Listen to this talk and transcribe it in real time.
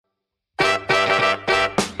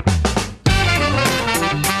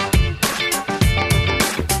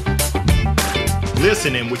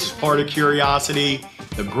listening, which is part of curiosity,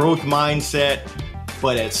 the growth mindset,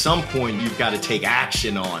 but at some point you've got to take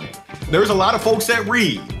action on it. There's a lot of folks that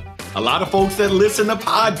read, a lot of folks that listen to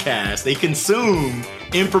podcasts, they consume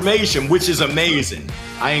information, which is amazing.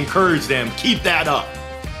 I encourage them, keep that up.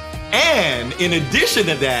 And in addition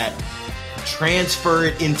to that, transfer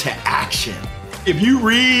it into action. If you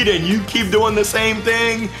read and you keep doing the same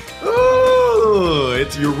thing,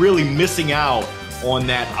 you're really missing out on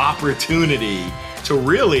that opportunity to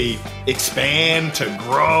really expand, to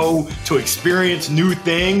grow, to experience new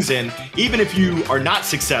things. And even if you are not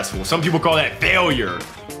successful, some people call that failure.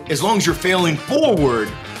 As long as you're failing forward,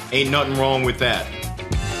 ain't nothing wrong with that.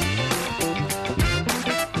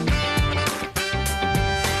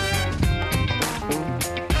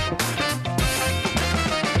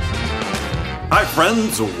 Hi,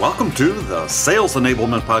 friends. Welcome to the Sales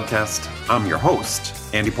Enablement Podcast. I'm your host,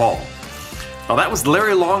 Andy Paul. Now, that was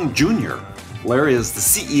Larry Long Jr. Larry is the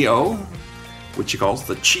CEO, which he calls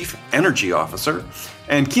the Chief Energy Officer,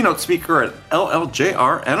 and keynote speaker at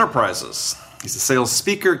LLJR Enterprises. He's a sales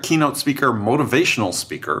speaker, keynote speaker, motivational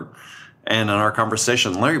speaker. And in our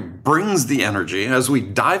conversation, Larry brings the energy as we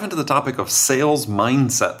dive into the topic of sales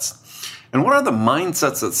mindsets. And what are the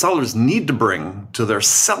mindsets that sellers need to bring to their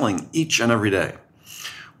selling each and every day?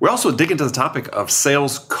 We also dig into the topic of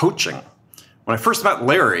sales coaching. When I first met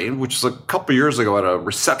Larry, which was a couple years ago at a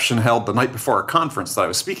reception held the night before a conference that I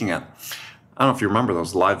was speaking at. I don't know if you remember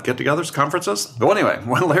those live get-togethers, conferences. But anyway,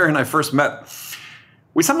 when Larry and I first met,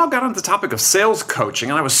 we somehow got on the topic of sales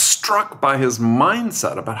coaching, and I was struck by his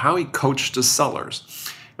mindset about how he coached his sellers.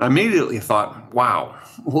 And I immediately thought, wow,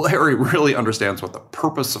 Larry really understands what the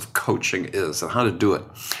purpose of coaching is and how to do it.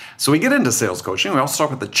 So we get into sales coaching. We also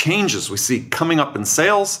talk about the changes we see coming up in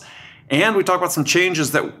sales, and we talk about some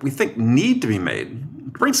changes that we think need to be made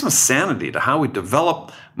to bring some sanity to how we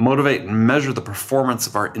develop, motivate, and measure the performance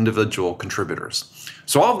of our individual contributors.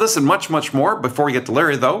 So all of this and much, much more. Before we get to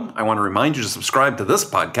Larry, though, I want to remind you to subscribe to this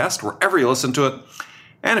podcast wherever you listen to it.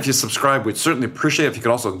 And if you subscribe, we'd certainly appreciate it if you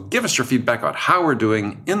could also give us your feedback on how we're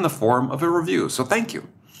doing in the form of a review. So thank you.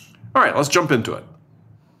 All right, let's jump into it.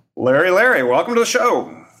 Larry, welcome to the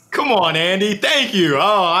show. Come on, Andy. Thank you.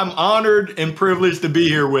 Oh, I'm honored and privileged to be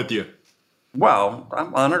here with you. Well,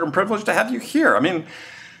 I'm honored and privileged to have you here. I mean,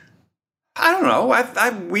 I don't know.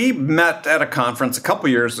 We met at a conference a couple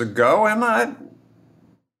years ago, and I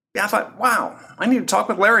thought, wow, I need to talk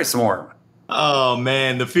with Larry some more. Oh,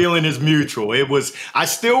 man, the feeling is mutual. I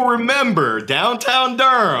still remember downtown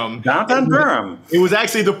Durham. It was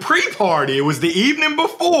actually the pre-party. It was the evening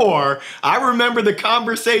before. I remember the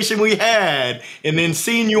conversation we had, and then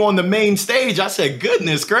seeing you on the main stage, I said,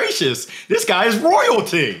 goodness gracious, this guy is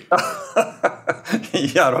royalty.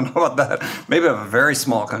 Yeah, I don't know about that. Maybe of a very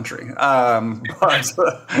small country.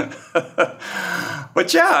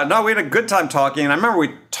 But yeah, no, we had a good time talking. And I remember we're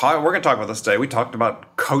going to talk about this today. We talked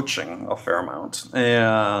about coaching a fair amount.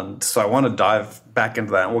 And so I want to dive back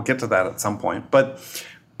into that. And we'll get to that at some point. But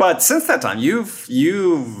since that time, you've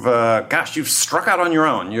struck out on your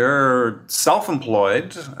own. You're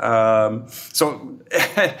self-employed. And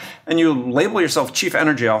you label yourself Chief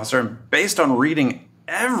Energy Officer. And based on reading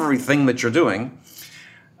everything that you're doing,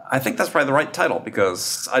 I think that's probably the right title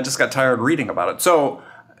because I just got tired reading about it. So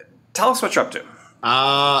tell us what you're up to.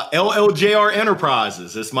 LLJR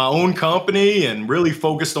Enterprises. It's my own company and really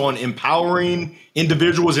focused on empowering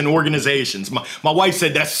individuals and organizations. My wife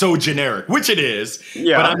said that's so generic, which it is.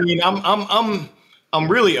 Yeah. But I mean,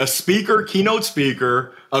 I'm really a speaker, keynote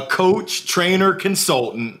speaker, a coach, trainer,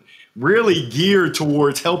 consultant, really geared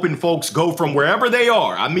towards helping folks go from wherever they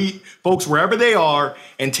are. I meet folks wherever they are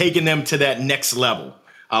and taking them to that next level,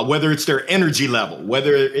 whether it's their energy level,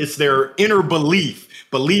 whether it's their inner belief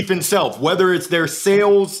in self, whether it's their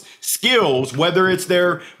sales skills, whether it's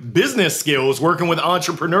their business skills, working with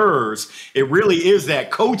entrepreneurs. It really is that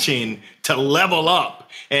coaching to level up.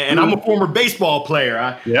 And I'm a former baseball player.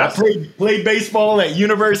 I played baseball at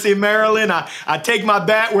University of Maryland. I take my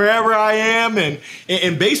bat wherever I am. And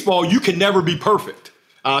in baseball, you can never be perfect.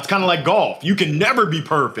 It's kind of like golf. You can never be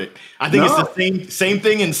perfect. I think it's the same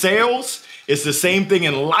thing in sales. It's the same thing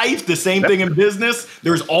in life, the same thing in business.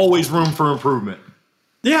 There's always room for improvement.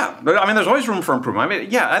 Yeah, but I mean, there's always room for improvement. I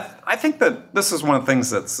mean, yeah, I think that this is one of the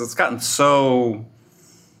things that's gotten so,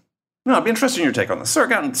 I'd be interested in your take on this. Sort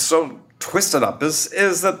of gotten so twisted up is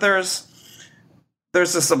that there's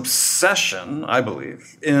this obsession, I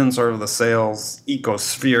believe, in sort of the sales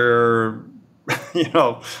ecosphere,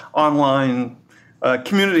 online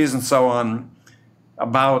communities and so on,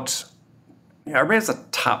 about everybody's a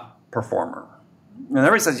top performer, and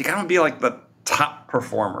everybody says you got to be like the top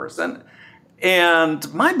performers, and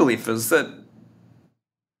my belief is that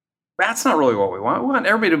that's not really what we want. We want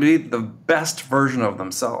everybody to be the best version of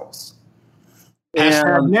themselves.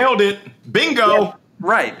 Hashtag nailed it. Bingo. Yeah,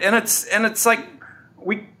 right. And it's like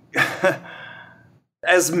we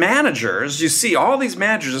as managers, you see all these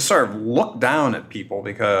managers just sort of look down at people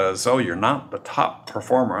because, oh, you're not the top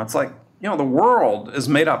performer. It's like, the world is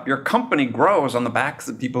made up. Your company grows on the backs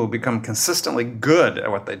of people who become consistently good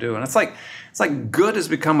at what they do. And it's like good has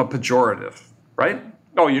become a pejorative, right?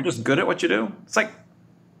 Oh, you're just good at what you do? It's like,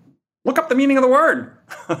 look up the meaning of the word.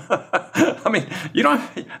 I mean,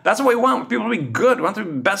 that's what we want. People to be good. We want them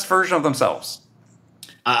to be the best version of themselves.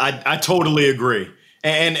 I totally agree.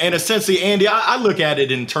 And essentially, Andy, I look at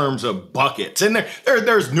it in terms of buckets. And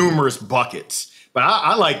there's numerous buckets. But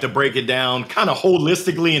I like to break it down kind of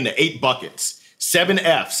holistically into 8 buckets. 7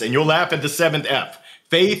 F's. And you'll laugh at the 7th F.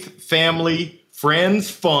 Faith, family, friends,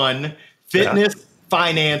 fun, fitness,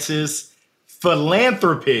 finances,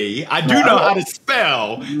 philanthropy. I do know how to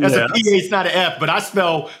spell. That's a PH, not an F, but I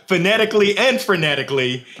spell phonetically and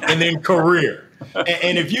frenetically, and then career.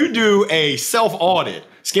 And if you do a self-audit,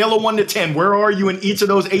 scale of 1 to 10, where are you in each of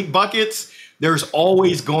those 8 buckets? There's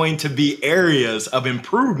always going to be areas of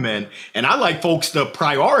improvement. And I like folks to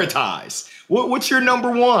prioritize. What's your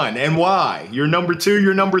number 1 and why? Your number 2,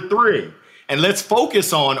 your number 3. And let's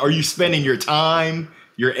focus on, are you spending your time,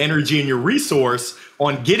 your energy, and your resource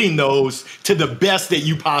on getting those to the best that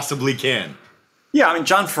you possibly can? Yeah, I mean,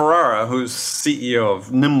 John Ferrara, who's CEO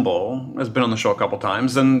of Nimble, has been on the show a couple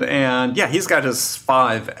times. And yeah, he's got his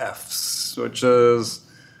 5 F's, which is...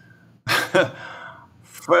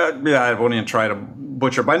 yeah, I won't even try to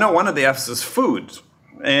butcher, but I know one of the F's is food.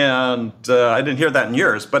 And I didn't hear that in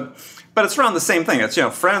yours, but it's around the same thing. It's,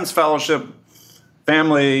 friends, fellowship,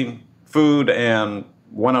 family, food, and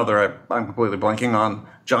one other I'm completely blanking on.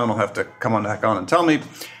 John will have to come on back on and tell me.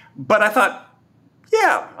 But I thought,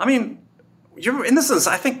 yeah, I mean, and this is,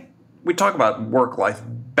 I think we talk about work-life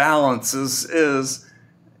balance is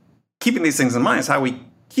keeping these things in mind is how we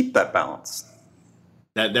keep that balance.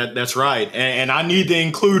 That's right. And I need to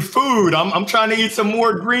include food. I'm trying to eat some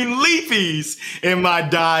more green leafies in my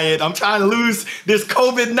diet. I'm trying to lose this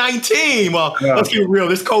COVID-19. Well, let's get real.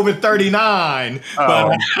 This COVID-39.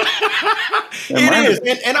 But it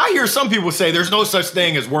is. And I hear some people say there's no such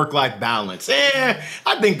thing as work-life balance.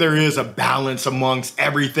 I think there is a balance amongst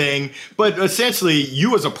everything. But essentially,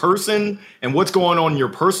 you as a person and what's going on in your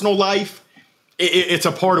personal life, it's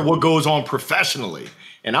a part of what goes on professionally.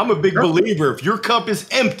 And I'm a big believer, if your cup is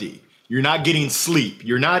empty, you're not getting sleep,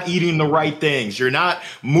 you're not eating the right things, you're not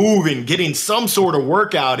moving, getting some sort of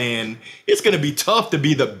workout in, it's going to be tough to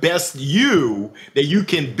be the best you that you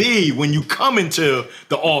can be when you come into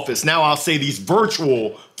the office. Now I'll say these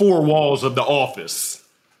virtual 4 walls of the office.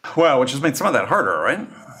 Well, which has made some of that harder, right?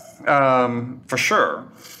 For sure.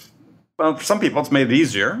 Well, for some people, it's made it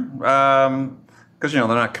easier because, they're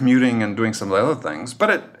not commuting and doing some of the other things.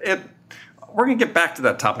 But we're going to get back to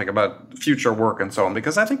that topic about future work and so on,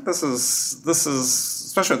 because I think this is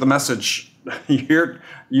especially the message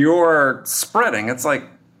you're spreading. It's like,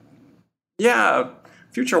 yeah,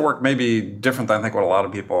 future work may be different than I think what a lot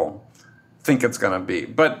of people think it's going to be.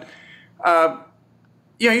 But,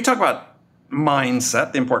 you talk about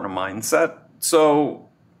mindset, the importance of mindset. So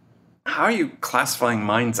how are you classifying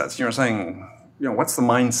mindsets? You're saying, what's the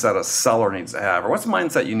mindset a seller needs to have, or what's the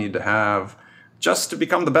mindset you need to have just to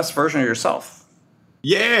become the best version of yourself?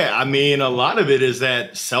 Yeah, I mean, a lot of it is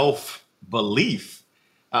that self-belief.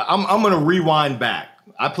 I'm going to rewind back.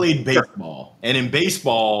 I played baseball. And in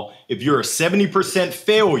baseball, if you're a 70%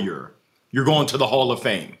 failure, you're going to the Hall of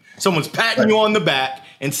Fame. Someone's patting you on the back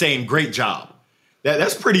and saying, great job.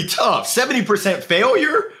 That's pretty tough. 70%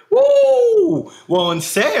 failure? Woo! Well, in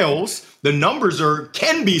sales, the numbers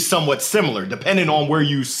can be somewhat similar depending on where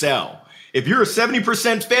you sell. If you're a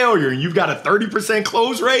 70% failure and you've got a 30%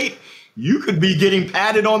 close rate, you could be getting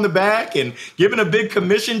patted on the back and given a big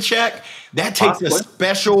commission check. That takes a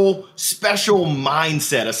special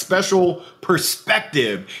mindset, a special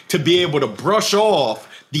perspective to be able to brush off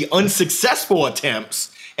the unsuccessful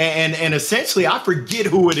attempts. And essentially, I forget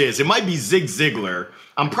who it is. It might be Zig Ziglar.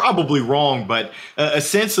 I'm probably wrong, but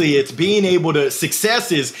essentially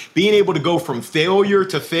success is being able to go from failure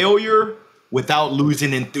to failure without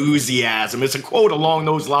losing enthusiasm. It's a quote along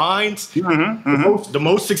those lines. The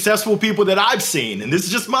most successful people that I've seen, and this is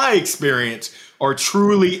just my experience, are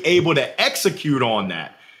truly able to execute on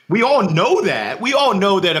that. We all know that. We all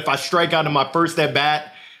know that if I strike out in my first at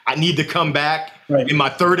bat, I need to come back in my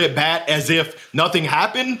third at bat as if nothing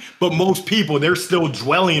happened. But most people, they're still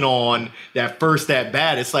dwelling on that first at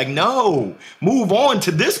bat. It's like, no, move on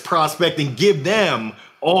to this prospect and give them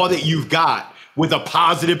all that you've got with a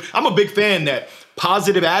positive. I'm a big fan that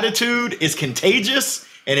positive attitude is contagious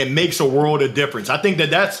and it makes a world of difference. I think that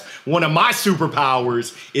that's one of my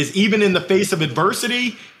superpowers is even in the face of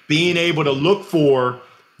adversity, being able to look for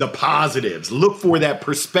the positives, look for that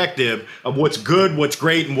perspective of what's good, what's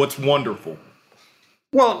great, and what's wonderful.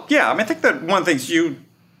 Well, yeah, I mean, I think that one of the things you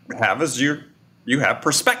have is you have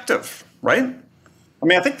perspective, right? I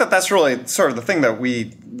mean, I think that that's really sort of the thing that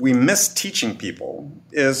we miss teaching people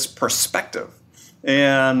is perspective.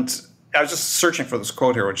 And I was just searching for this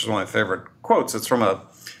quote here, which is one of my favorite quotes. It's from a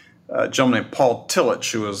gentleman named Paul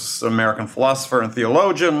Tillich, who was an American philosopher and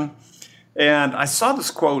theologian. And I saw this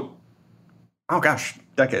quote,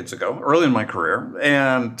 decades ago, early in my career,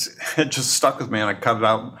 and it just stuck with me, and I cut it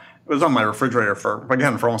out. It was on my refrigerator for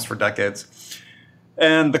almost decades.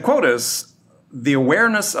 And the quote is, "The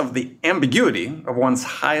awareness of the ambiguity of one's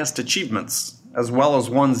highest achievements, as well as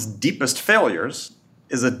one's deepest failures,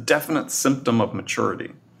 is a definite symptom of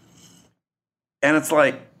maturity." And it's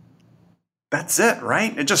like, that's it,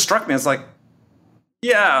 right? It just struck me. It's like,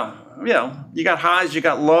 yeah, you got highs, you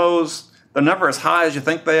got lows. They're never as high as you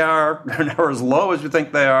think they are. They're never as low as you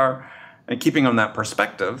think they are. And keeping on that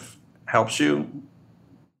perspective helps you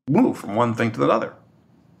move from one thing to the other.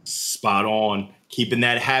 Spot on. Keeping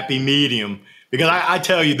that happy medium. Because I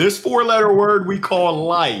tell you, this 4-letter word we call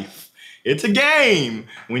life, it's a game.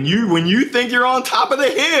 When you think you're on top of the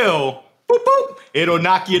hill, boop, boop, it'll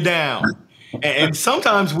knock you down. And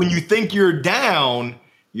sometimes when you think you're down,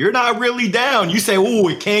 you're not really down. You say, "Oh,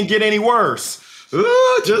 it can't get any worse."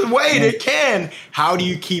 Ooh, just wait, it can. How do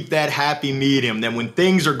you keep that happy medium? Then when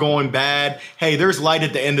things are going bad, hey, there's light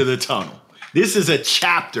at the end of the tunnel. This is a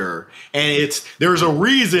chapter, and there's a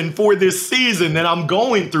reason for this season that I'm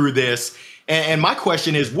going through this. And my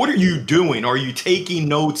question is, what are you doing? Are you taking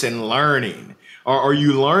notes and learning? Or are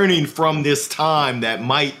you learning from this time that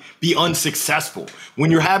might be unsuccessful? When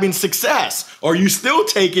you're having success, are you still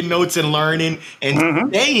taking notes and learning and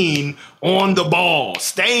staying on the ball,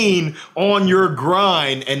 staying on your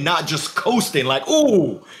grind and not just coasting like,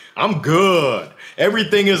 "Ooh, I'm good.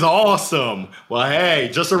 Everything is awesome." Well, hey,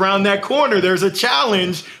 just around that corner, there's a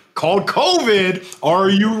challenge called COVID. Are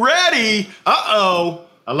you ready? Uh-oh.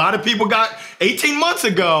 A lot of people got 18 months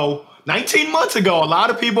ago, 19 months ago, a lot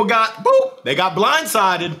of people got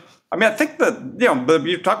blindsided. I mean, I think that,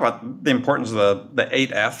 you talk about the importance of the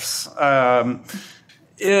 8 Fs,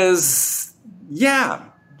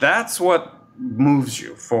 that's what moves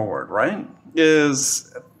you forward, right?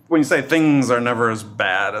 Is when you say things are never as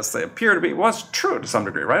bad as they appear to be, well, it's true to some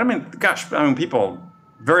degree, right? I mean, people,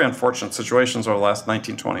 very unfortunate situations over the last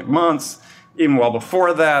 19, 20 months, even well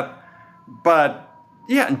before that. But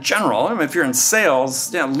yeah, in general, I mean, if you're in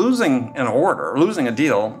sales, losing an order, losing a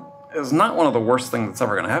deal is not one of the worst things that's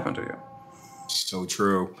ever going to happen to you. So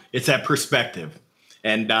true. It's that perspective.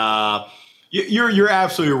 And you're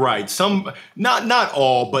absolutely right. Some, not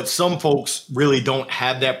all, but some folks really don't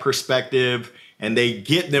have that perspective, and they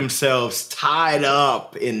get themselves tied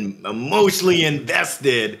up and emotionally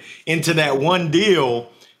invested into that one deal.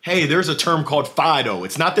 Hey, there's a term called FIDO.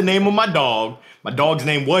 It's not the name of my dog. My dog's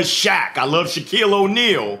name was Shaq. I love Shaquille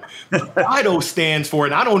O'Neal. FIDO stands for,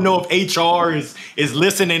 and I don't know if HR is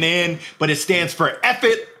listening in, but it stands for F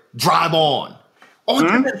it, drive on.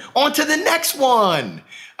 On to the next one.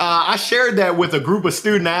 I shared that with a group of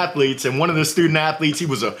student athletes, and one of the student athletes, he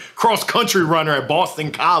was a cross-country runner at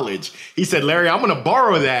Boston College. He said, "Larry, I'm going to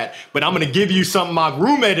borrow that, but I'm going to give you something my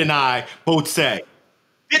roommate and I both say.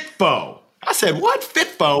 FITFO. I said, "What?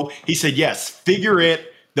 FITFO?" He said, "Yes, figure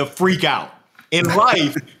it the freak out. In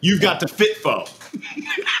life, you've got to FITFO."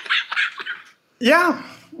 Yeah.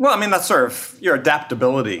 Well, I mean, that's sort of your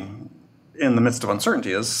adaptability in the midst of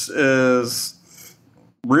uncertainty is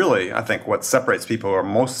really, I think, what separates people who are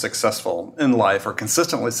most successful in life or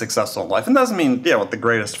consistently successful in life. And doesn't mean, with the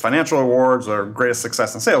greatest financial awards or greatest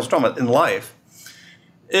success in sales, we're talking about in life,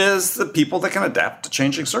 is the people that can adapt to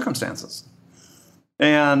changing circumstances.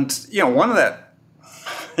 And, one of that,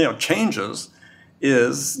 changes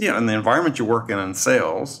is, in the environment you work in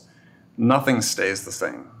sales, nothing stays the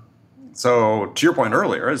same. So to your point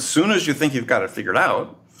earlier, as soon as you think you've got it figured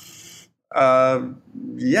out,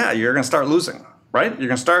 you're going to start losing, right? You're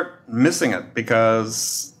going to start missing it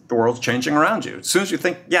because the world's changing around you. As soon as you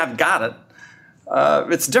think, I've got it,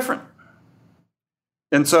 it's different.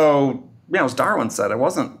 And so, as Darwin said, it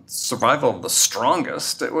wasn't survival of the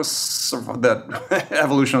strongest. It was that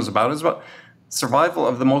evolution was about. It was about survival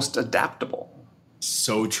of the most adaptable.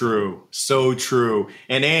 So true. So true.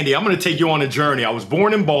 And Andy, I'm going to take you on a journey. I was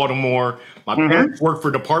born in Baltimore. My parents worked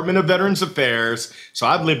for Department of Veterans Affairs. So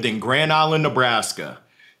I've lived in Grand Island, Nebraska,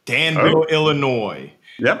 Danville, Illinois,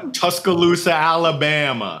 Yep. Tuscaloosa,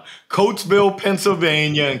 Alabama, Coatesville,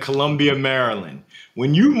 Pennsylvania, and Columbia, Maryland.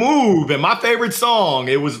 When you move, and my favorite song,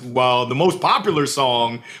 it was, well, the most popular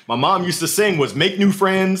song my mom used to sing was Make New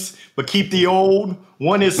Friends, but Keep the Old.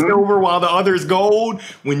 One is silver while the other is gold.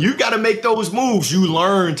 When you got to make those moves, you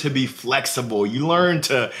learn to be flexible. You learn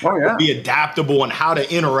to be adaptable and how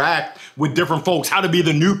to interact with different folks, how to be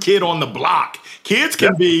the new kid on the block. Kids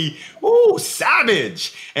can be,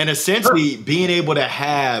 savage. And essentially being able to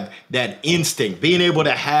have that instinct, being able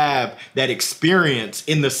to have that experience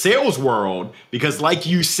in the sales world, because like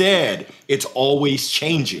you said, it's always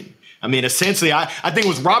changing. I mean, essentially, I think it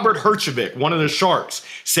was Robert Herjavec, one of the Sharks,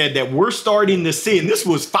 said that we're starting to see, and this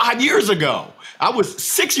was 5 years ago. I was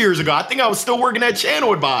 6 years ago. I think I was still working at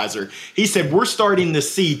Channel Advisor. He said, we're starting to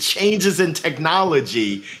see changes in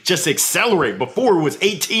technology just accelerate. Before it was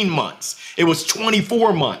 18 months. It was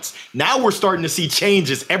 24 months. Now we're starting to see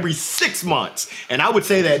changes every 6 months. And I would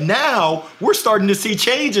say that now we're starting to see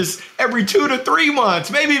changes every 2 to 3 months,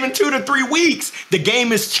 maybe even 2 to 3 weeks. The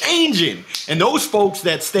game is changing. And those folks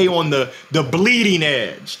that stay on the bleeding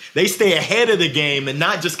edge, they stay ahead of the game and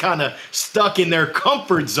not just kind of stuck in their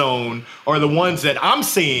comfort zone, are the ones that I'm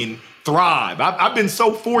seeing thrive. I've been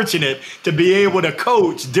so fortunate to be able to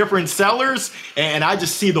coach different sellers, and I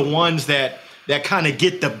just see the ones that kind of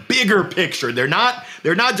get the bigger picture. They're not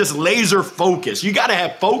just laser focused. You got to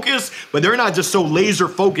have focus, but they're not just so laser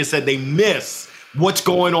focused that they miss what's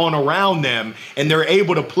going on around them, and they're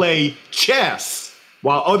able to play chess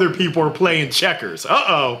while other people are playing checkers.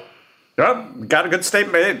 Uh-oh. Yep, got a good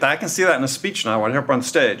statement. I can see that in a speech now when you're up on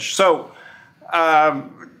stage. So,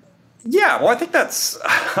 well, I think that's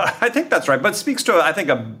right. But it speaks to, I think,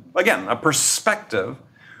 a perspective,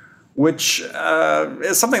 which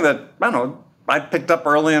is something that, I don't know, I picked up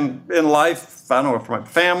early in life. I don't know, from my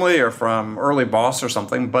family or from early boss or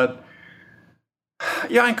something. But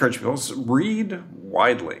I encourage people to read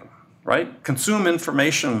widely, right? Consume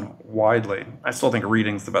information widely. I still think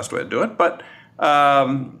reading is the best way to do it, but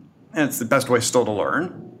and it's the best way still to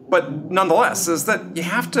learn. But nonetheless, is that you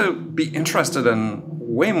have to be interested in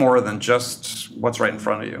way more than just what's right in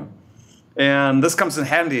front of you. And this comes in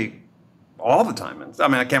handy all the time. I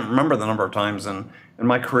mean, I can't remember the number of times in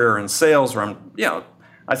my career in sales where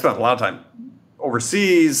I spent a lot of time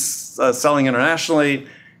overseas, selling internationally,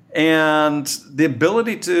 and the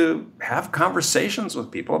ability to have conversations with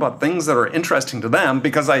people about things that are interesting to them,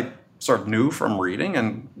 because I sort of knew from reading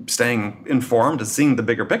and staying informed and seeing the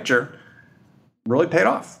bigger picture, really paid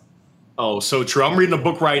off. Oh, so true. I'm reading a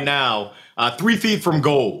book right now, 3 Feet from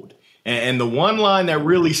Gold. And the one line that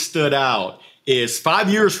really stood out is 5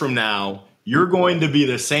 years from now, you're going to be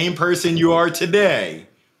the same person you are today,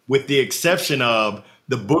 with the exception of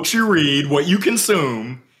the books you read, what you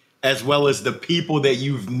consume, as well as the people that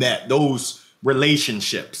you've met, those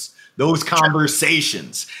relationships, those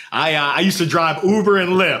conversations. I used to drive Uber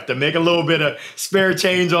and Lyft to make a little bit of spare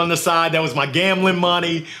change on the side. That was my gambling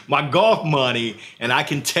money, my golf money. And I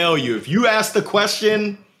can tell you, if you ask the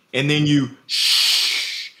question and then you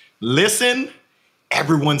listen,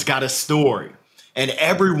 everyone's got a story. And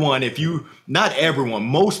everyone,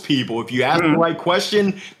 most people, if you ask the right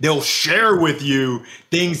question, they'll share with you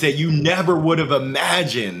things that you never would have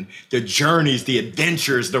imagined. The journeys, the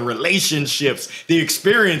adventures, the relationships, the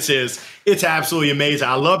experiences. It's absolutely amazing.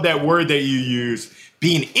 I love that word that you use,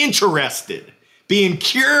 being interested, being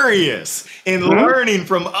curious, and learning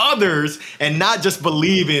from others, and not just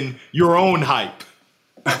believing your own hype.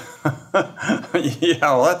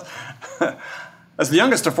 As the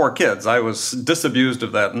youngest of 4 kids, I was disabused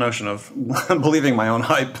of that notion of believing my own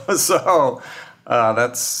hype. So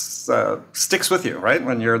that sticks with you, right?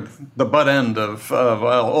 When you're the butt end of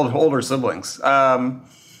older siblings. But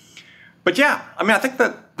I think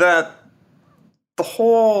that the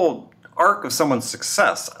whole arc of someone's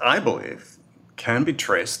success, I believe, can be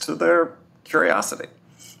traced to their curiosity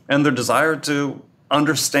and their desire to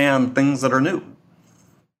understand things that are new.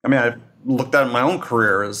 I mean, I looked at my own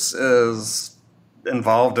career as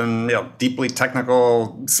involved in deeply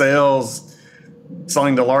technical sales,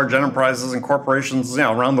 selling to large enterprises and corporations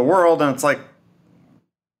around the world, and it's like,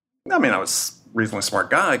 I was a reasonably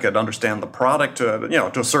smart guy. I could understand the product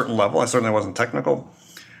to a certain level. I certainly wasn't technical,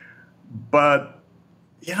 but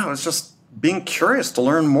it's just being curious to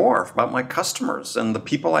learn more about my customers and the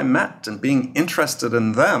people I met, and being interested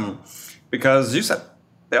in them, because you said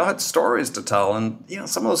they all had stories to tell, and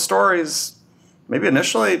some of those stories maybe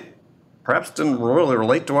initially perhaps didn't really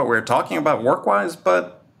relate to what we were talking about work-wise,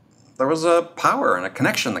 but there was a power and a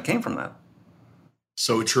connection that came from that.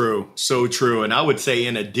 So true, so true. And I would say,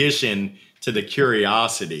 in addition to the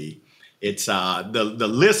curiosity, It's the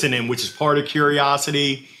listening, which is part of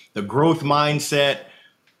curiosity, the growth mindset.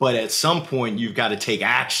 But at some point, you've got to take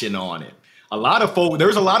action on it.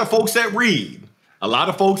 There's a lot of folks that read, a lot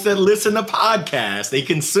of folks that listen to podcasts. They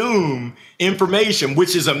consume information,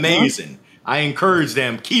 which is amazing. I encourage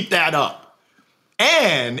them, keep that up.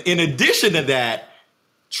 And in addition to that,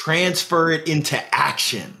 transfer it into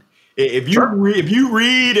action. If you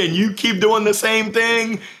read and you keep doing the same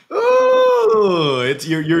thing,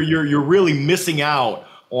 you're really missing out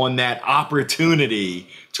on that opportunity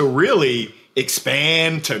to really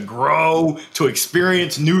expand, to grow, to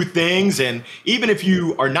experience new things. And even if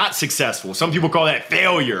you are not successful, some people call that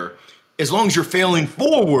failure. As long as you're failing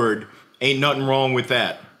forward, ain't nothing wrong with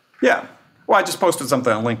that. Yeah. Well, I just posted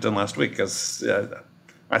something on LinkedIn last week because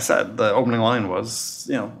I said the opening line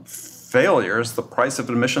was, failure is the price of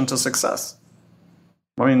admission to success.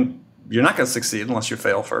 I mean, you're not going to succeed unless you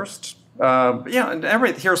fail first. And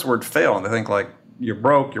everybody hears the word fail and they think like you're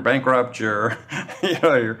broke, you're bankrupt, you're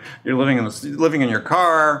living in your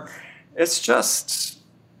car. It's just,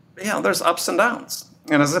 there's ups and downs.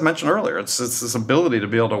 And as I mentioned earlier, it's this ability to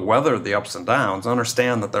be able to weather the ups and downs,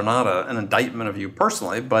 understand that they're not an indictment of you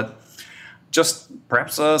personally, but just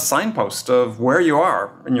perhaps a signpost of where you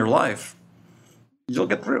are in your life. You'll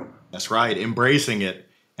get through. That's right. Embracing it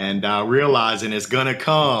and realizing it's going to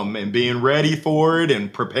come and being ready for it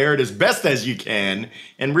and prepared as best as you can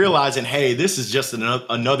and realizing, hey, this is just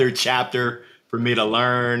another chapter for me to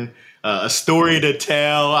learn, a story to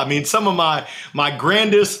tell. I mean, some of my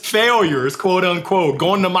grandest failures, quote unquote,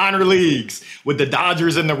 going to minor leagues with the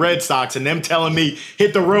Dodgers and the Red Sox and them telling me,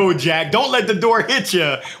 hit the road, Jack. Don't let the door hit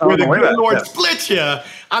you where the good Lord splits you.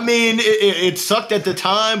 I mean, it sucked at the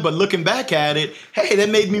time, but looking back at it, hey, that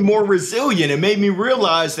made me more resilient. It made me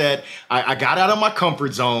realize that I got out of my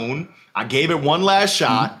comfort zone. I gave it one last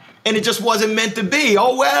shot, and it just wasn't meant to be.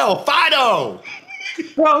 Oh, well, Fido.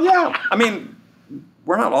 Well, yeah. I mean,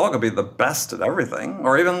 we're not all going to be the best at everything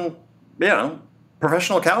or even,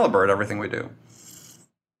 professional caliber at everything we do.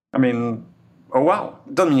 I mean, oh, well.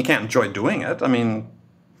 It doesn't mean you can't enjoy doing it. I mean,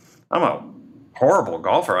 I'm a horrible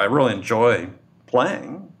golfer. I really enjoy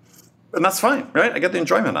playing, and that's fine, right? I get the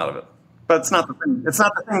enjoyment out of it, but it's not the thing. It's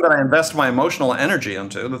not the thing that I invest my emotional energy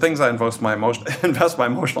into. The things I invest my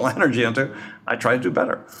emotional energy into, I try to do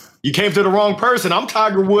better. You came to the wrong person. I'm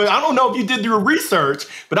Tiger Woods. I don't know if you did your research,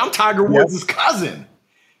 but I'm Tiger Woods' cousin.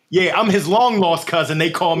 Yeah, I'm his long lost cousin.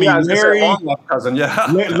 They call me Larry. Long lost cousin. Yeah,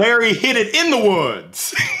 Larry hit it in the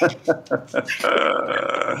woods.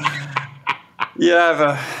 Yeah, I have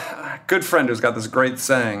a good friend who's got this great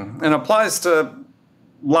saying, and it applies to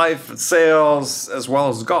life, sales, as well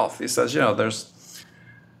as golf. He says, there's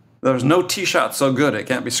no tee shot so good it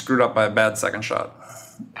can't be screwed up by a bad second shot.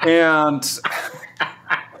 And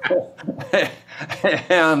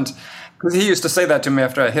because he used to say that to me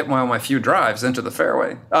after I hit one of my few drives into the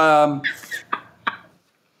fairway. But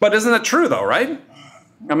isn't it true though, right?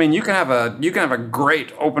 I mean, you can have a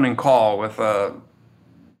great opening call with a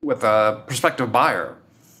prospective buyer.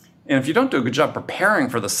 And if you don't do a good job preparing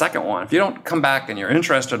for the second one, if you don't come back and you're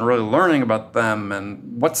interested in really learning about them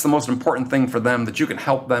and what's the most important thing for them that you can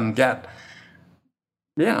help them get,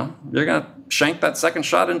 you're going to shank that second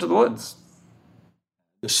shot into the woods.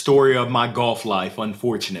 The story of my golf life,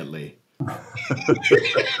 unfortunately.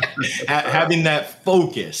 Having that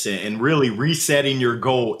focus and really resetting your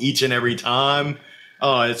goal each and every time,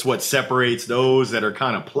 it's what separates those that are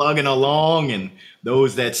kind of plugging along and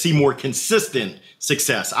those that see more consistent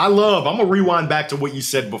success. I'm going to rewind back to what you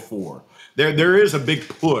said before. There is a big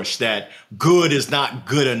push that good is not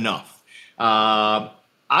good enough. I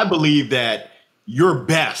believe that your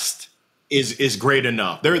best is great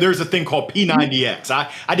enough. There's a thing called P90X.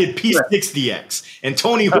 I did P60X. And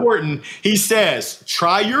Tony Horton, he says,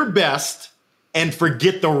 try your best and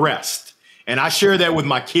forget the rest. And I share that with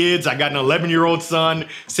my kids. I got an 11-year-old son,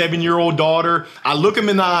 7-year-old daughter. I look them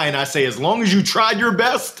in the eye and I say, as long as you tried your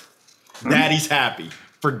best, Daddy's happy.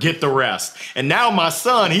 Forget the rest. And now my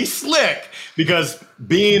son, he's slick because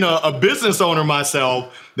being a business owner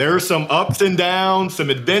myself, there are some ups and downs, some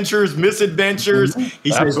adventures, misadventures.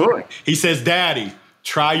 He says, Daddy,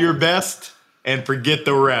 try your best and forget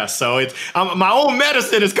the rest. So it's my own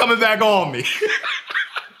medicine is coming back on me.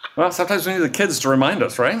 Well, sometimes we need the kids to remind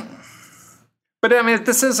us, right? But I mean,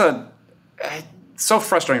 this is so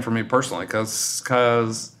frustrating for me personally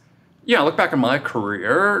because I look back at my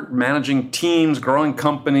career, managing teams, growing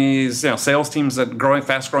companies, sales teams at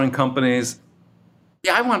fast-growing companies.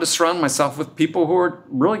 I wanted to surround myself with people who were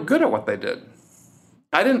really good at what they did.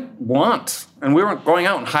 I didn't want, and we weren't going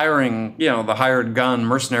out and hiring, the hired gun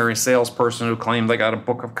mercenary salesperson who claimed they got a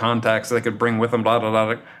book of contacts they could bring with them, blah, blah,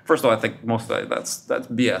 blah. First of all, I think most of that's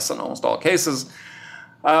BS in almost all cases.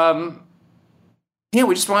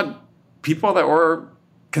 We just want people that were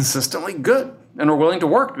consistently good and were willing to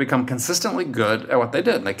work to become consistently good at what they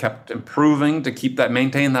did. And they kept improving to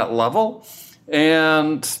maintain that level.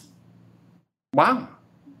 And wow,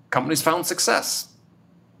 companies found success.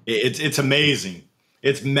 It's amazing.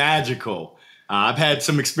 It's magical. I've had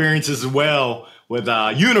some experiences as well with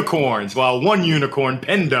unicorns. Well, one unicorn,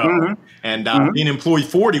 Pendo, and being Employee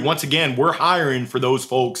 40. Once again, we're hiring for those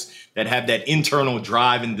folks that have that internal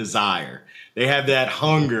drive and desire. They have that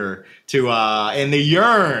hunger to, and they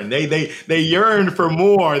yearn. They yearn for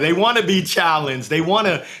more. They want to be challenged. They want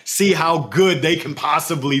to see how good they can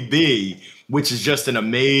possibly be, which is just an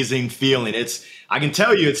amazing feeling. I can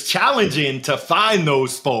tell you, it's challenging to find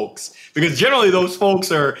those folks because generally those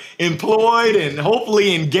folks are employed and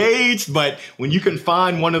hopefully engaged. But when you can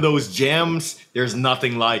find one of those gems, there's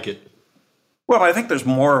nothing like it. Well, I think there's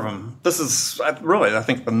more of them. This is really, I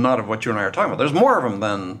think, the nut of what you and I are talking about. There's more of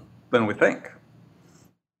them than we think.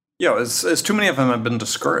 As too many of them have been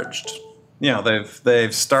discouraged.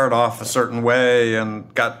 They've started off a certain way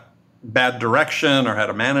and got bad direction, or had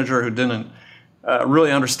a manager who didn't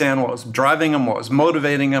really understand what was driving them, what was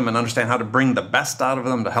motivating them, and understand how to bring the best out of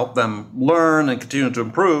them to help them learn and continue to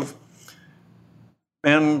improve.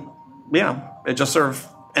 And it just sort of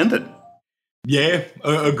ended. Yeah,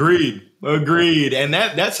 agreed. And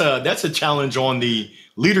that's a challenge on the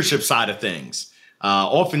leadership side of things.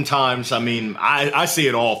 Oftentimes, I see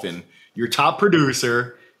it often. Your top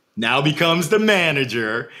producer now becomes the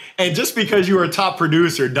manager. And just because you're a top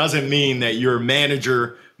producer doesn't mean that you're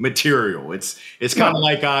manager material. It's kind of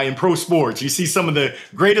like in pro sports. You see some of the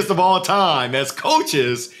greatest of all time as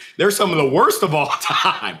coaches. They're some of the worst of all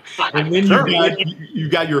time. And then you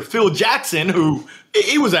got your Phil Jackson, who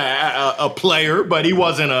he was a player, but he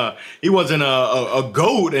wasn't a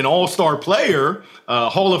GOAT, an all-star player, a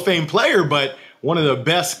Hall of Fame player, but one of the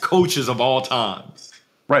best coaches of all times.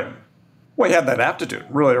 Right. Well, he had that aptitude,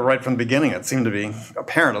 really, right from the beginning. It seemed to be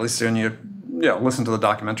apparent, at least when you listen to the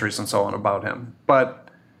documentaries and so on about him. But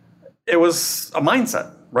it was a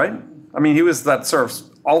mindset, right? He was that sort of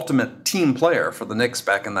ultimate team player for the Knicks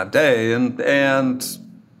back in that day, and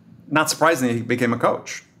not surprisingly, he became a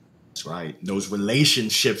coach. That's right. Those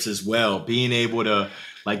relationships as well, being able to,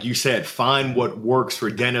 like you said, find what works for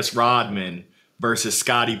Dennis Rodman versus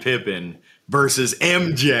Scottie Pippen versus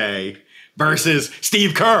MJ versus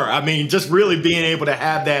Steve Kerr. Just really being able to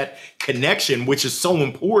have that connection, which is so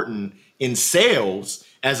important in sales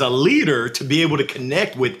as a leader, to be able to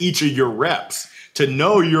connect with each of your reps, to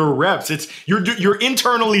know your reps. You're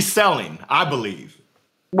internally selling, I believe.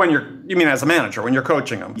 You mean as a manager, when you're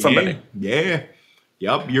coaching them, somebody? Yeah.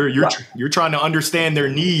 Yep. You're trying to understand their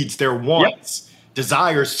needs, their wants,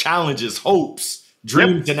 desires, challenges, hopes,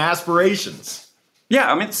 dreams, and aspirations.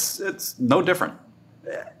 Yeah, it's no different.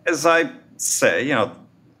 As I say,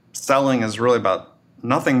 selling is really about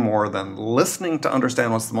nothing more than listening to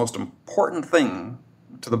understand what's the most important thing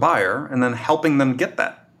to the buyer and then helping them get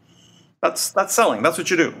that. That's selling. That's what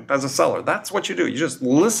you do as a seller. That's what you do. You just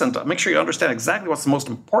listen to, make sure you understand exactly what's the most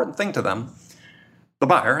important thing to them, the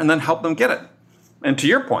buyer, and then help them get it. And to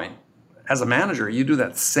your point, as a manager, you do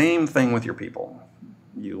that same thing with your people.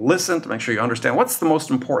 You listen to make sure you understand what's the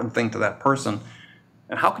most important thing to that person,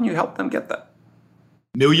 and how can you help them get that?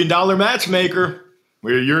 $1 Million Matchmaker,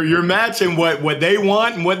 where you're matching what they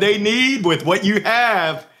want and what they need with what you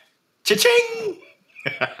have. Cha-ching!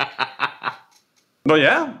 Well,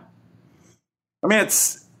 yeah.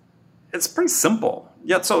 It's pretty simple.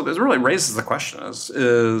 Yet, so it really raises the question: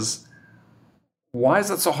 is why is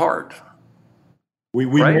it so hard? We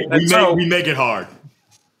make it hard.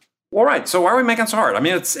 Well, right. So why are we making it so hard?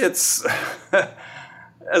 It's as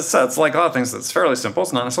I said, it's like a lot of things. It's fairly simple.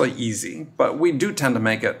 It's not necessarily easy, but we do tend to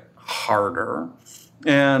make it harder.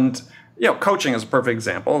 And coaching is a perfect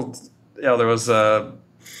example. There was a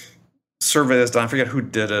survey that's done. I forget who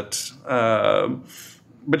did it,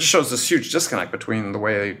 but it shows this huge disconnect between the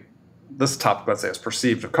way this topic, let's say, is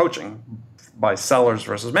perceived of coaching by sellers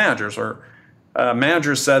versus managers. Or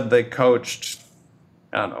managers said they coached,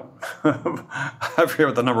 I don't know, I forget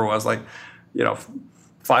what the number was,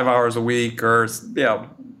 5 hours a week, or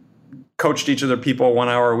coached each of their people 1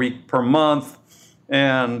 hour a week per month.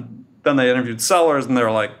 And then they interviewed sellers, and they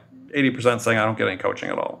were like 80% saying, I don't get any coaching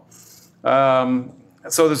at all.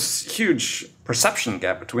 So there's huge perception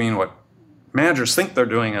gap between what managers think they're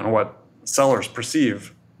doing and what sellers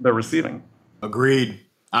perceive they're receiving. Agreed.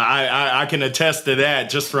 I can attest to that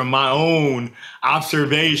just from my own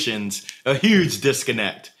observations. A huge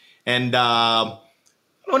disconnect, and I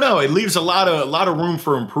don't know. It leaves a lot of room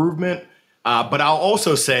for improvement. But I'll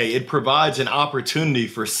also say it provides an opportunity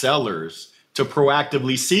for sellers to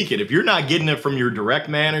proactively seek it. If you're not getting it from your direct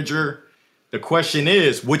manager, the question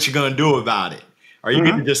is, what you going to do about it? Are you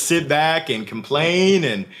going to just sit back and complain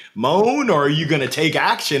and moan, or are you going to take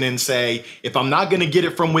action and say, if I'm not going to get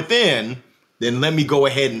it from within, then let me go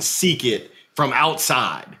ahead and seek it from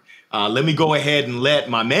outside. Let me go ahead and let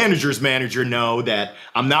my manager's manager know that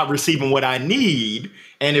I'm not receiving what I need.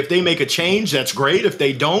 And if they make a change, that's great. If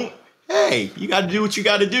they don't, hey, you got to do what you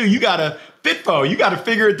got to do. You got to FITFO. You got to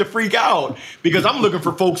figure it the freak out, because I'm looking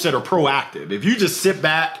for folks that are proactive. If you just sit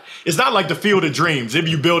back, it's not like the Field of Dreams. If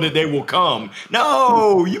you build it, they will come.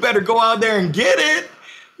 No, you better go out there and get it.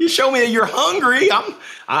 You show me that you're hungry.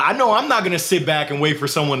 I know I'm not going to sit back and wait for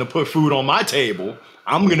someone to put food on my table.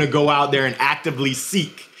 I'm going to go out there and actively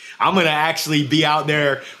seek. I'm going to actually be out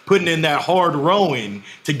there putting in that hard rowing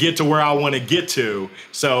to get to where I want to get to.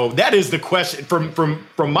 So that is the question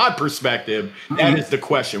from my perspective. That is the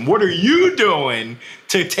question. What are you doing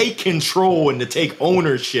to take control and to take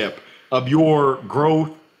ownership of your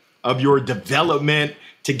growth, of your development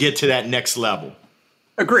to get to that next level?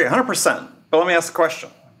 Agree, 100%. But let me ask the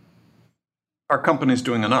question. Are companies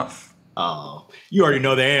doing enough? Oh, you already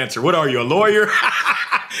know the answer. What are you, a lawyer?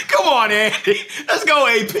 Come on, Andy. Let's go,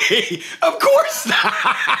 AP. Of course not.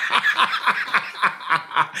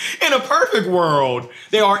 In a perfect world,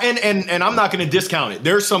 they are. And I'm not going to discount it.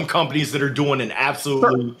 There's some companies that are doing an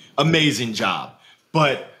absolutely amazing job.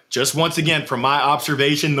 But just once again, from my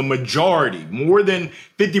observation, the majority, more than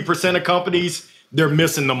 50% of companies, they're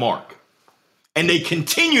missing the mark. And they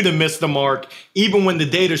continue to miss the mark even when the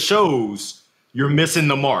data shows you're missing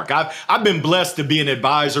the mark. I've been blessed to be an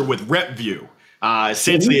advisor with RepView.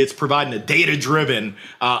 Essentially, it's providing a data-driven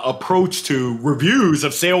approach to reviews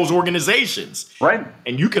of sales organizations. Right.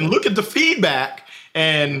 And you can look at the feedback,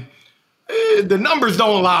 and the numbers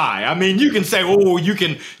don't lie. I mean, you can say, oh, you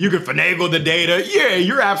can finagle the data. Yeah,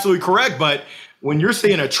 you're absolutely correct. But when you're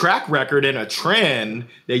seeing a track record and a trend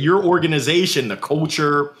that your organization, the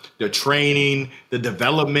culture, the training, the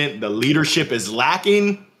development, the leadership is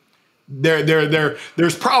lacking,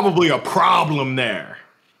 there's probably a problem there.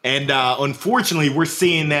 And unfortunately, we're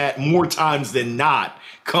seeing that more times than not.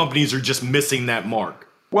 Companies are just missing that mark.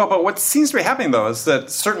 Well, but what seems to be happening, though, is that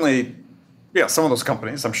certainly, some of those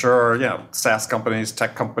companies, I'm sure, SaaS companies,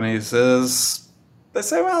 tech companies, is they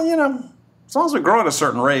say, well, as long as we grow at a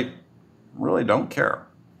certain rate, really don't care.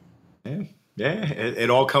 Yeah. It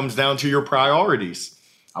all comes down to your priorities.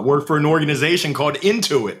 I work for an organization called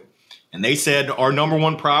Intuit, and they said our number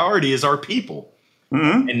one priority is our people.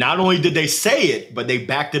 And not only did they say it, but they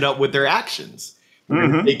backed it up with their actions. We're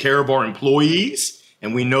going to take care of our employees,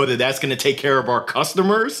 and we know that that's going to take care of our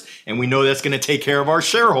customers, and we know that's going to take care of our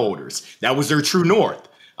shareholders. That was their true north.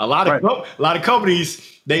 A lot of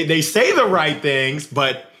companies, they say the right things,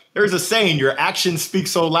 but there's a saying, your actions speak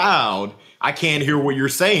so loud, I can't hear what you're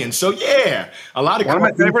saying. So a lot of one of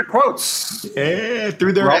my favorite quotes. Yeah,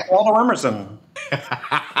 through their Ralph Waldo Emerson.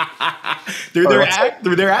 through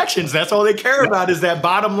their actions, that's all they care about is that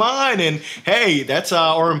bottom line. And hey, that's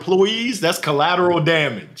our employees. That's collateral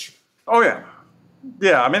damage. Oh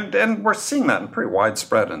yeah. I mean, and we're seeing that in pretty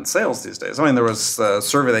widespread in sales these days. I mean, there was a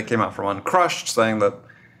survey that came out from Uncrushed saying that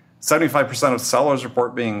 75% of sellers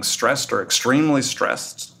report being stressed or extremely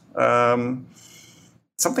stressed.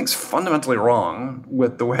 Something's fundamentally wrong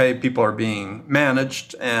with the way people are being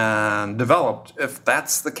managed and developed if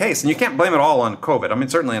that's the case. And you can't blame it all on COVID. I mean,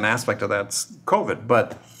 certainly an aspect of that's COVID.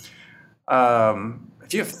 But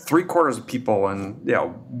if you have 3/4 of people in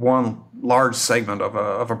one large segment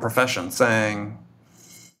of a profession saying,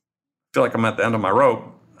 I feel like I'm at the end of my rope,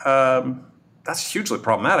 that's hugely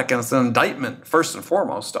problematic. And it's an indictment, first and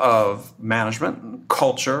foremost, of management,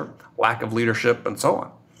 culture, lack of leadership, and so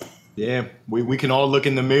on. Yeah, we can all look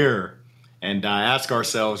in the mirror and ask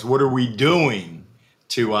ourselves, what are we doing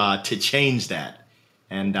to change that?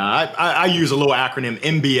 And I use a little acronym,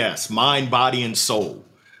 MBS, mind, body, and soul.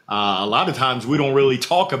 A lot of times we don't really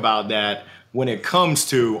talk about that when it comes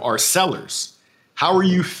to our sellers. How are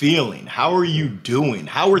you feeling? How are you doing?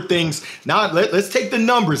 How are things? Not let's take the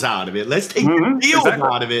numbers out of it. Let's take the deals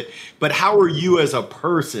out of it. But how are you as a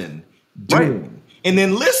person doing? Right. And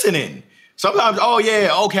then listening. Sometimes, okay.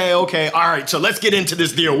 All right, so let's get into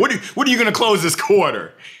this deal. What are you going to close this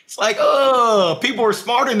quarter? It's like, people are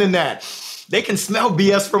smarter than that. they can smell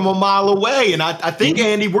BS from a mile away. And I think,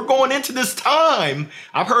 Andy, we're going into this time.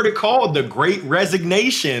 I've heard it called the Great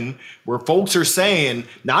Resignation, where folks are saying,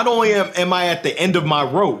 not only am I at the end of my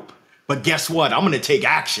rope, but guess what? I'm going to take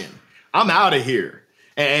action. I'm out of here.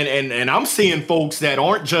 And I'm seeing folks that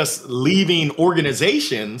aren't just leaving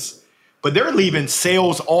organizations, but they're leaving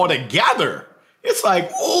sales altogether. It's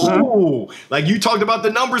like, ooh, like you talked about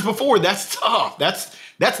the numbers before. That's tough.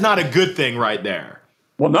 That's not a good thing right there.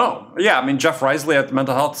 Well, no. Yeah, I mean, Jeff Risley at the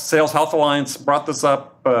Mental Health Sales Health Alliance brought this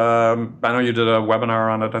up. I know you did a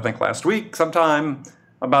webinar on it, I think, last week sometime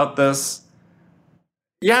about this.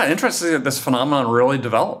 Yeah, interesting that this phenomenon really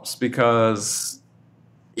develops because,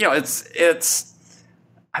 you know, it's.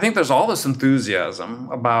 I think there's all this enthusiasm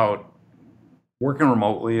about working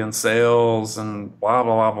remotely and sales and blah,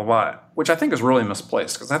 blah, blah, blah, blah, which I think is really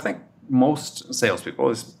misplaced because I think most salespeople, at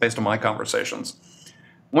least based on my conversations,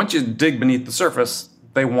 once you dig beneath the surface,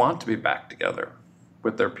 they want to be back together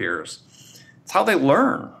with their peers. It's how they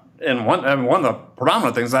learn. And one of the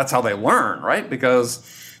predominant things, that's how they learn, right? Because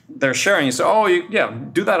they're sharing. You say, oh,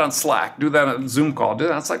 do that on Slack, do that on Zoom call, do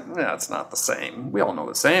that. It's like, yeah, it's not the same. We all know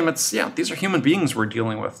the same. These are human beings we're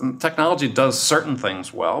dealing with. And technology does certain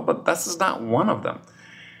things well, but this is not one of them.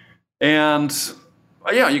 And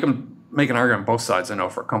yeah, you can make an argument on both sides, I know,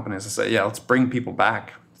 for companies to say, yeah, let's bring people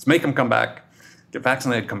back. Let's make them come back, get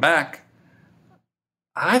vaccinated, come back.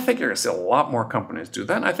 I think you're going to see a lot more companies do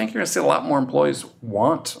that. And I think you're going to see a lot more employees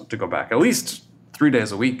want to go back, at least 3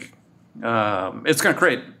 days a week. That's going to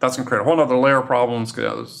create a whole other layer of problems.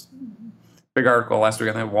 There's a big article last week,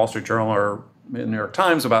 I think, Wall Street Journal or in New York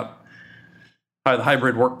Times about how the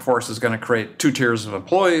hybrid workforce is going to create 2 tiers of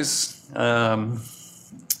employees. And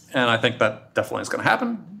I think that definitely is going to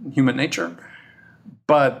happen, human nature.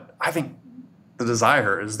 But I think the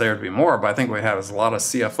desire is there to be more. But I think what we have is a lot of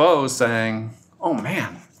CFOs saying, oh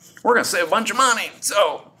man, we're going to save a bunch of money.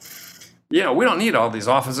 So, we don't need all these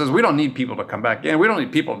offices. We don't need people to come back in. We don't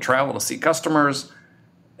need people to travel to see customers.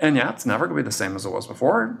 And yeah, it's never going to be the same as it was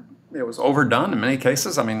before. It was overdone in many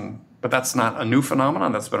cases. I mean, but that's not a new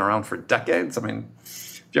phenomenon. That's been around for decades. I mean,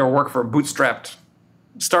 if you ever work for a bootstrapped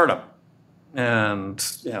startup and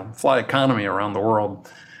fly economy around the world,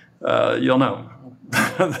 you'll know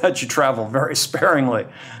that you travel very sparingly,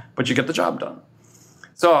 but you get the job done.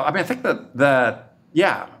 So, I mean, I think that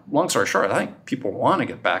long story short, I think people want to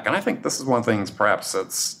get back. And I think this is one of the things perhaps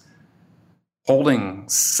that's holding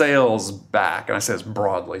sales back, and I say it's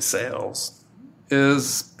broadly sales,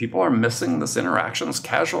 is people are missing this interaction, this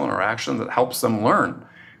casual interaction that helps them learn.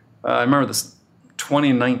 I remember this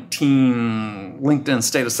 2019 LinkedIn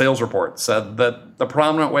State of Sales report said that the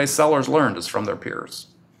prominent way sellers learned is from their peers.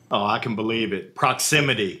 Oh, I can believe it.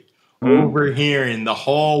 Proximity. Overhearing the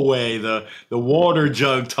hallway, the water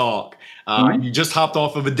jug talk. You just hopped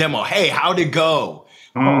off of a demo. Hey, how'd it go?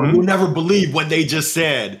 Oh, you'll never believe what they just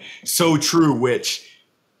said. So true, which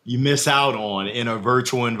you miss out on in a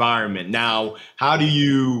virtual environment. Now, how do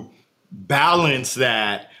you balance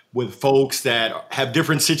that with folks that have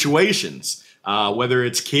different situations? Whether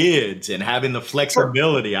it's kids and having the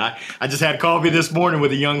flexibility. I just had coffee this morning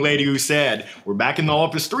with a young lady who said, we're back in the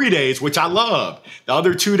office 3 days, which I love. The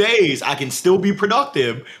other 2 days, I can still be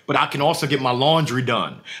productive, but I can also get my laundry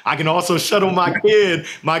done. I can also shuttle my kid,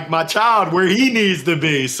 my child where he needs to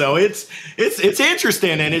be. So it's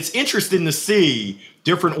interesting, and it's interesting to see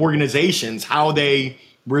different organizations, how they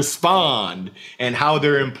respond and how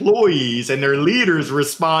their employees and their leaders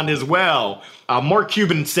respond as well. Mark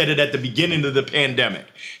Cuban said it at the beginning of the pandemic.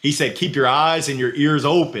 He said, keep your eyes and your ears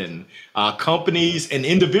open. Companies and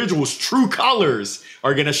individuals' true colors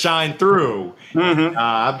are going to shine through.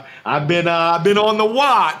 I've been on the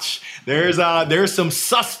watch. There's some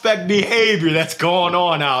suspect behavior that's going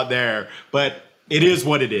on out there, but it is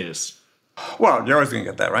what it is. Well, you're always going to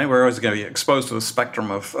get that, right? We're always going to be exposed to the spectrum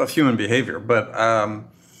of human behavior. But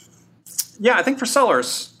I think for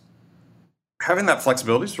sellers, having that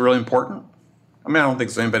flexibility is really important. I mean, I don't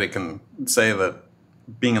think anybody can say that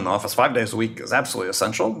being in the office 5 days a week is absolutely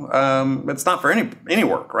essential. It's not for any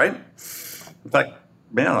work, right? In fact,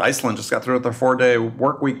 Iceland just got through with their 4-day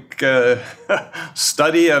work week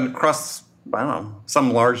study and across,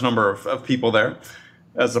 some large number of people there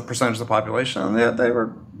as a percentage of the population. And they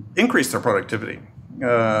increased their productivity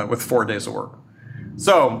with 4 days of work.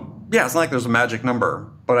 So, it's not like there's a magic number,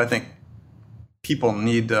 but I think people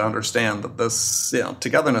need to understand that this,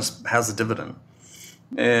 togetherness has a dividend.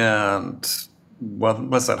 And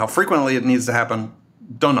what's that? How frequently it needs to happen?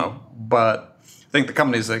 Don't know. But I think the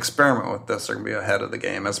companies that experiment with this are going to be ahead of the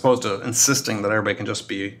game, as opposed to insisting that everybody can just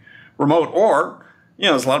be remote. Or,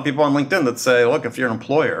 there's a lot of people on LinkedIn that say, look, if you're an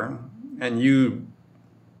employer and you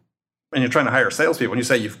and you're trying to hire salespeople, and you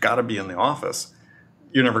say you've got to be in the office,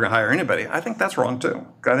 you're never going to hire anybody. I think that's wrong too.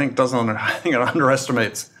 I think it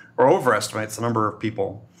underestimates or overestimates the number of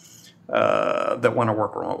people that want to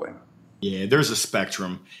work remotely. Yeah, there's a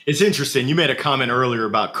spectrum. It's interesting. You made a comment earlier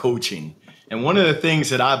about coaching. And one of the things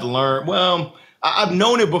that I've learned, well, I've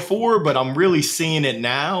known it before, but I'm really seeing it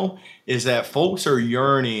now, is that folks are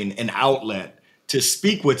yearning an outlet to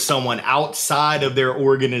speak with someone outside of their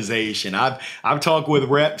organization. I've talked with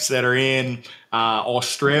reps that are in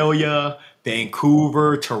Australia,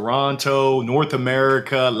 Vancouver, Toronto, North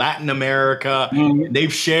America, Latin America. Mm-hmm.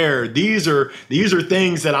 They've shared, these are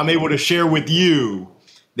things that I'm able to share with you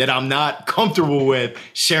that I'm not comfortable with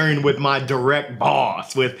sharing with my direct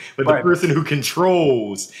boss, with the person who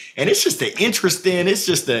controls. And it's just an interesting,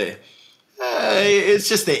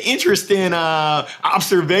 interesting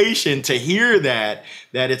observation to hear that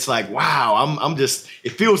it's like, wow,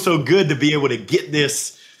 it feels so good to be able to get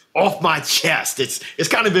this off my chest. It's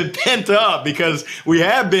kind of been pent up because we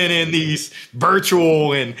have been in these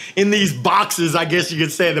virtual and in these boxes, I guess you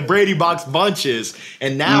could say, the Brady Box bunches.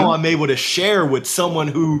 And now I'm able to share with someone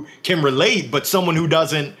who can relate, but someone who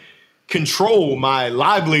doesn't control my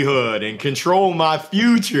livelihood and control my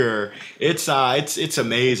future. It's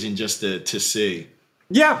amazing just to see.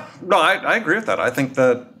 Yeah, no, I agree with that. I think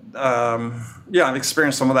that, I've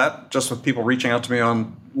experienced some of that just with people reaching out to me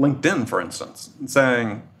on LinkedIn, for instance, and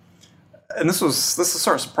saying, and this is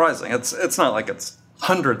sort of surprising. It's not like it's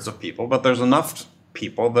hundreds of people, but there's enough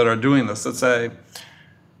people that are doing this that say,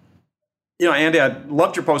 Andy, I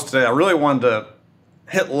loved your post today. I really wanted to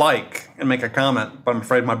hit like and make a comment, but I'm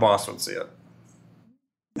afraid my boss would see it.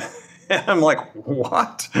 And I'm like,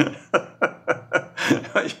 what?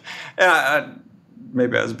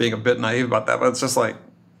 Maybe I was being a bit naive about that, but it's just like,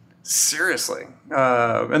 seriously.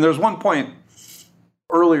 And there's one point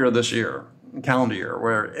earlier this year, calendar year,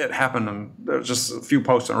 where it happened, and there was just a few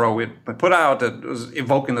posts in a row we put out that was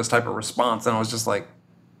evoking this type of response, and I was just like,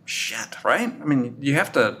 shit, right? I mean, you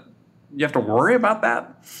have to worry about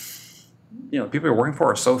that. People you're working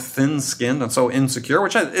for are so thin-skinned and so insecure,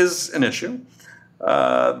 which is an issue,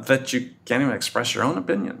 that you can't even express your own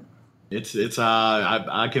opinion.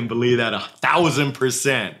 I can believe that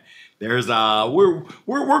 1,000%. There's we're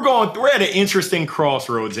at an interesting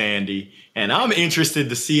crossroads, Andy, and I'm interested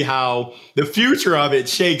to see how the future of it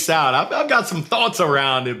shakes out. I've got some thoughts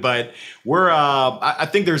around it, but I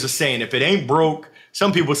think there's a saying: if it ain't broke,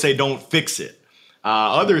 some people say don't fix it.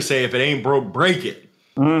 Others say if it ain't broke, break it,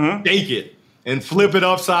 take it, and flip it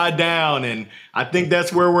upside down. And I think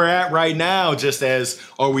that's where we're at right now. Just as,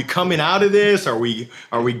 are we coming out of this? Are we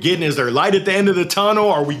getting, is there light at the end of the tunnel?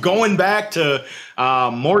 Are we going back to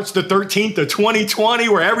March the 13th of 2020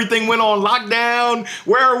 where everything went on lockdown?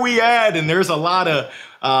 Where are we at? And there's a lot of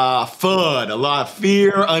FUD, a lot of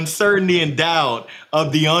fear, uncertainty, and doubt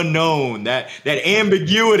of the unknown, that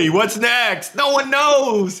ambiguity. What's next? No one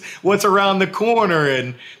knows what's around the corner.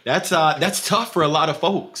 And that's tough for a lot of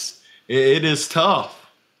folks. It is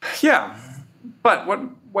tough. Yeah. But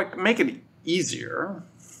what make it easier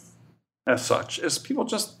as such is people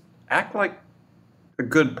just act like a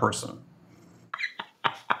good person.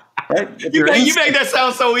 Right? You make that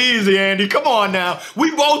sound so easy, Andy. Come on now.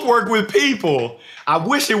 We both work with people. I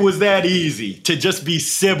wish it was that easy to just be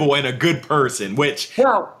civil and a good person, which...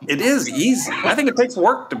 Well, it is easy. I think it takes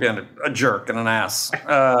work to be a jerk and an ass.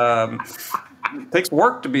 It takes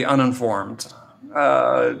work to be uninformed.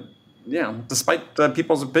 Despite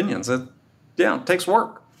people's opinions. It takes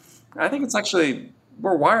work. I think it's actually,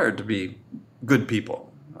 we're wired to be good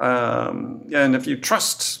people. And if you're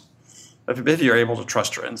able to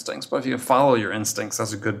trust your instincts, but if you follow your instincts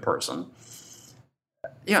as a good person,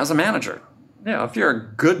 as a manager, if you're a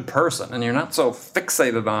good person and you're not so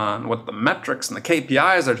fixated on what the metrics and the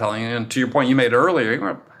KPIs are telling you, and to your point you made earlier, you're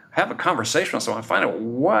going to have a conversation with someone, find out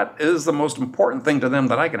what is the most important thing to them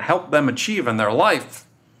that I can help them achieve in their life.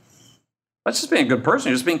 That's just being a good person.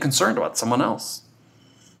 You're just being concerned about someone else.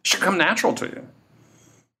 It should come natural to you.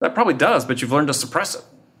 That probably does, but you've learned to suppress it.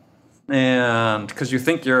 And because you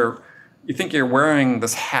think you're wearing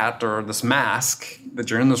this hat or this mask, that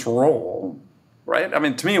you're in this role, right? I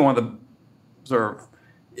mean, to me, one of the sort of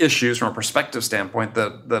issues from a perspective standpoint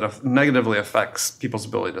that negatively affects people's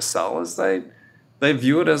ability to sell is they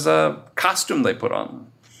view it as a costume they put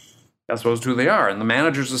on, as opposed to who they are. And the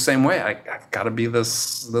manager's the same way. I've got to be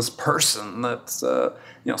this person that's so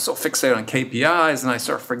fixated on KPIs, and I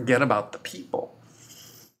sort of forget about the people.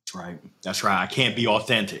 That's right. I can't be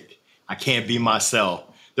authentic. I can't be myself.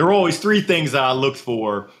 There were always three things that I looked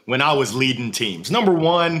for when I was leading teams. Number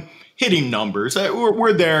one, hitting numbers.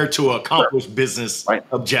 We're there to accomplish business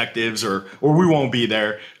objectives, or we won't be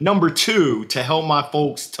there. Number two, to help my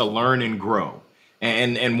folks to learn and grow.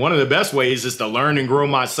 And one of the best ways is to learn and grow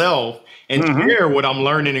myself and share what I'm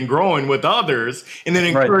learning and growing with others, and then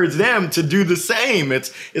encourage them to do the same.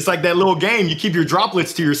 It's like that little game. You keep your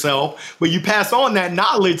droplets to yourself, but you pass on that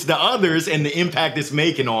knowledge to others and the impact it's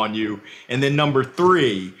making on you. And then number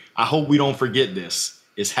three, I hope we don't forget this,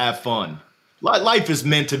 is have fun. Life is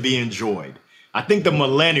meant to be enjoyed. I think the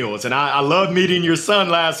millennials, and I love meeting your son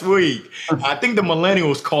last week, I think the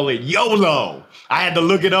millennials call it YOLO. I had to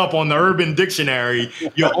look it up on the Urban Dictionary.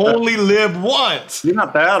 You only live once. You're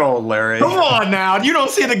not that old, Larry. Come on now. You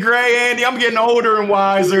don't see the gray, Andy. I'm getting older and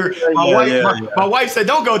wiser. My wife said,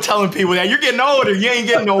 don't go telling people that. You're getting older. You ain't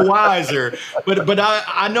getting no wiser. But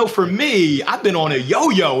I know for me, I've been on a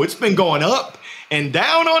yo-yo. It's been going up and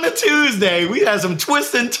down on a Tuesday. We had some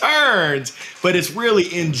twists and turns, but it's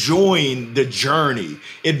really enjoying the journey,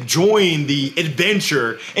 enjoying the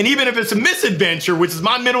adventure. And even if it's a misadventure, which is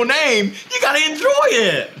my middle name, you got to enjoy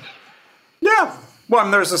it. Yeah.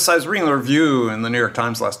 Well, there's this, I was reading the review in the New York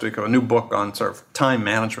Times last week of a new book on sort of time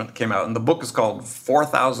management that came out. And the book is called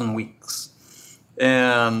 4,000 Weeks.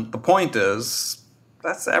 And the point is,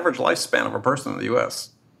 that's the average lifespan of a person in the U.S.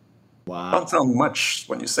 Wow. Doesn't sound much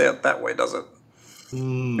when you say it that way, does it?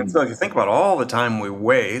 And so if you think about all the time we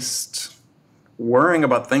waste worrying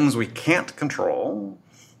about things we can't control,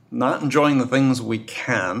 not enjoying the things we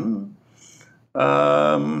can,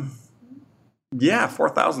 4,000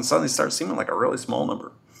 suddenly starts seeming like a really small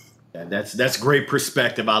number. Yeah, that's great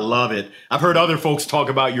perspective. I love it. I've heard other folks talk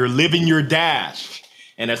about you're living your dash.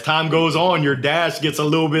 And as time goes on, your dash gets a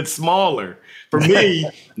little bit smaller. For me,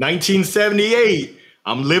 1978,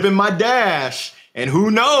 I'm living my dash. And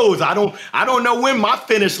who knows? I don't know when my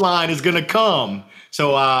finish line is going to come.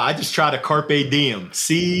 So I just try to carpe diem,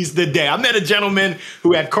 seize the day. I met a gentleman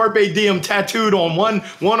who had carpe diem tattooed on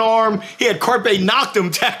one arm. He had carpe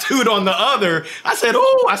noctem tattooed on the other. I said,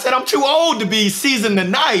 I'm too old to be seizing the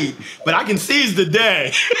night, but I can seize the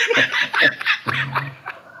day.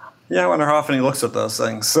 Yeah, I wonder how often he looks at those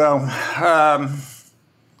things. So,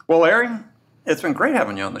 well, Larry, it's been great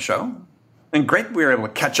having you on the show. And great we were able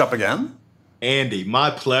to catch up again. Andy,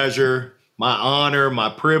 my pleasure, my honor,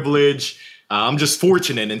 my privilege. I'm just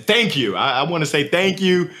fortunate, and thank you. I want to say thank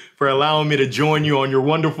you for allowing me to join you on your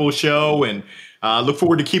wonderful show, and look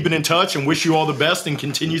forward to keeping in touch and wish you all the best and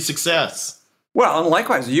continued success. Well, and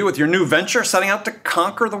likewise, you with your new venture setting out to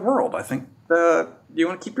conquer the world. I think you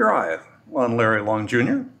want to keep your eye on Larry Long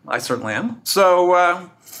Jr. I certainly am.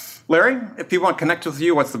 So, Larry, if people want to connect with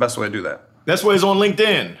you, what's the best way to do that? Best way is on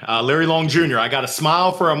LinkedIn, Larry Long Jr. I got a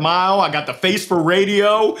smile for a mile. I got the face for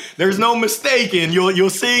radio. There's no mistaking. You'll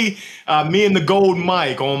see me and the gold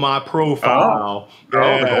mic on my profile. The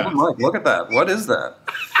golden mic. Look at that. What is that?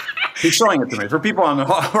 He's showing it to me. For people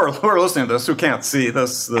who are listening to this who can't see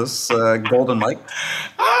this golden mic.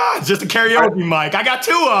 Just a karaoke mic. I got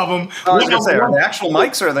two of them. I was going to say, are they actual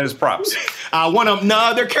mics or are they just props? One of them,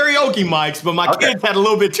 no, they're karaoke mics, but my kids had a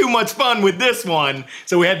little bit too much fun with this one,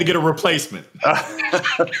 so we had to get a replacement.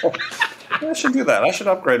 I should do that. I should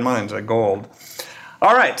upgrade mine to gold.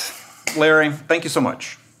 All right, Larry, thank you so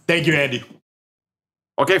much. Thank you, Andy.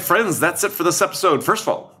 Okay, friends, that's it for this episode. First of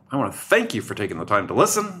all, I want to thank you for taking the time to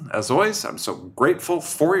listen. As always, I'm so grateful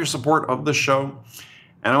for your support of the show.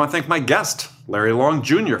 And I want to thank my guest, Larry Long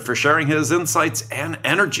Jr., for sharing his insights and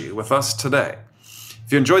energy with us today.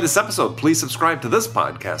 If you enjoyed this episode, please subscribe to this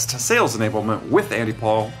podcast, Sales Enablement with Andy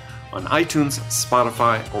Paul, on iTunes,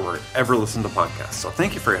 Spotify, or wherever you listen to podcasts. So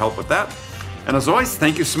thank you for your help with that. And as always,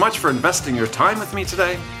 thank you so much for investing your time with me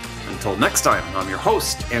today. Until next time, I'm your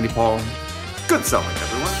host, Andy Paul. Good selling,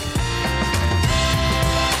 everyone.